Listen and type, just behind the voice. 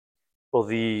Well,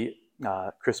 the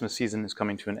Christmas season is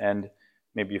coming to an end.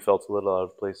 Maybe you felt a little out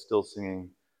of place still singing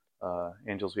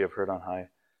Angels We Have Heard on High,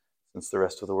 since the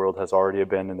rest of the world has already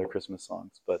abandoned their Christmas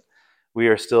songs. But we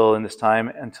are still in this time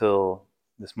until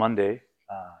this Monday.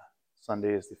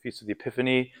 Sunday is the Feast of the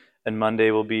Epiphany, and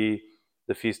Monday will be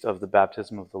the Feast of the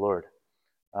Baptism of the Lord,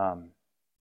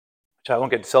 which I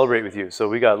won't get to celebrate with you. So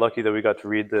we got lucky that we got to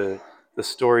read the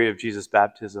story of Jesus'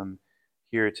 baptism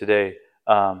here today.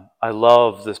 I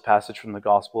love this passage from the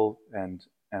Gospel and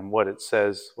what it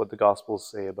says, what the Gospels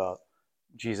say about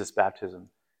Jesus' baptism,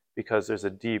 because there's a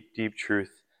deep, deep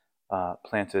truth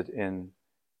planted in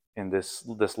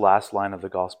this last line of the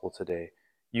Gospel today.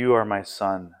 You are my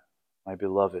Son, my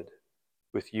beloved.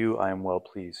 With you I am well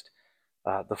pleased.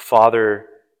 The Father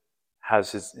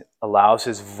allows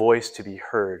his voice to be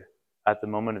heard at the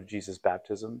moment of Jesus'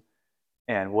 baptism,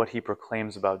 and what he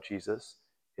proclaims about Jesus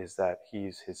is that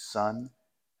he's his Son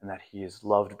and that he is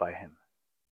loved by him.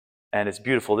 And it's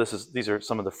beautiful. These are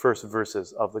some of the first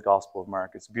verses of the Gospel of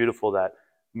Mark. It's beautiful that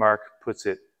Mark puts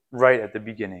it right at the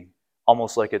beginning,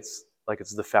 almost like it's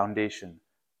the foundation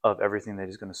of everything that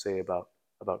he's going to say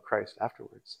about Christ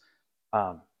afterwards.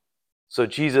 So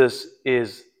Jesus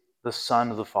is the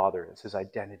Son of the Father. It's his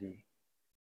identity.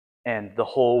 And the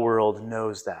whole world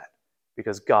knows that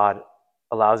because God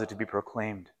allows it to be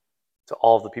proclaimed to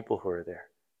all the people who are there.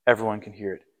 Everyone can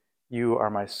hear it. You are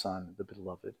my Son, the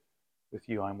beloved. With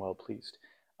you I'm well pleased.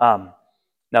 Now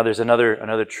there's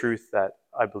another truth that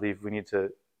I believe we need to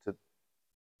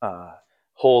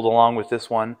hold along with this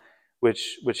one,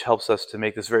 which helps us to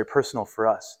make this very personal for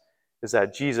us, is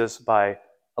that Jesus, by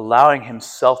allowing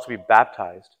himself to be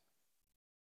baptized,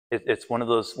 it's one of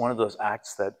those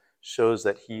acts that shows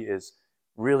that he is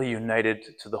really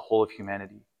united to the whole of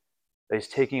humanity. That he's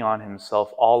taking on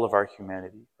himself all of our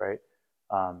humanity, right?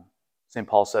 St.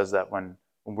 Paul says that when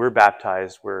we're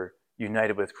baptized, we're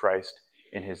united with Christ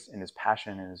in his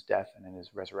passion, in his death, and in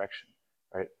his resurrection,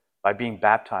 right? By being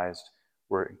baptized,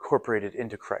 we're incorporated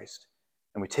into Christ,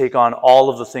 and we take on all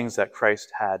of the things that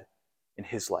Christ had in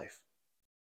his life.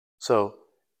 So,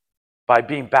 by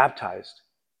being baptized,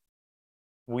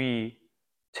 we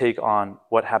take on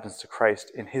what happens to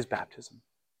Christ in his baptism,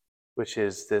 which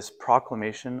is this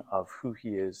proclamation of who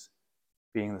he is,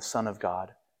 being the Son of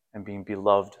God and being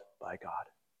beloved by God.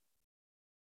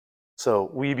 So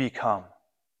we become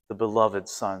the beloved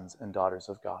sons and daughters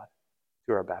of God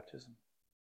through our baptism.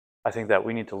 I think that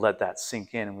we need to let that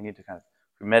sink in, and we need to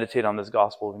meditate on this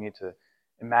gospel. We need to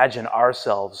imagine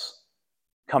ourselves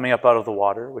coming up out of the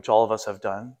water, which all of us have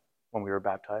done when we were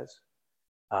baptized.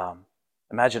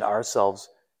 Imagine ourselves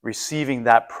receiving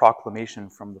that proclamation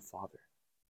from the Father.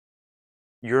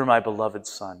 You're my beloved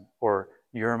son, or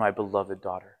you're my beloved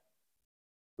daughter.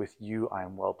 With you I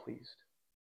am well pleased.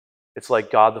 It's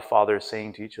like God the Father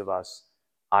saying to each of us,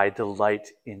 I delight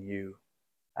in you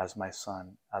as my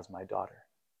son, as my daughter.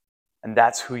 And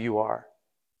that's who you are.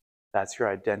 That's your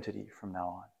identity from now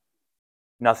on.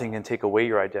 Nothing can take away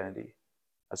your identity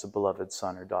as a beloved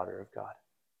son or daughter of God.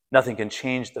 Nothing can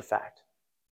change the fact.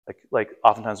 Like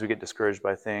oftentimes we get discouraged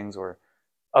by things, or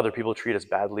other people treat us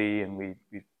badly and we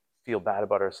feel bad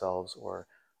about ourselves, or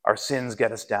our sins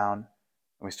get us down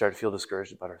and we start to feel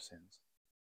discouraged about our sins.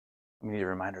 We need to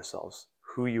remind ourselves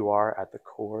who you are at the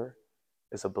core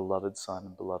is a beloved son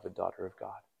and beloved daughter of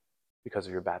God because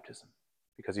of your baptism,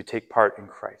 because you take part in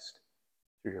Christ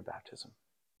through your baptism.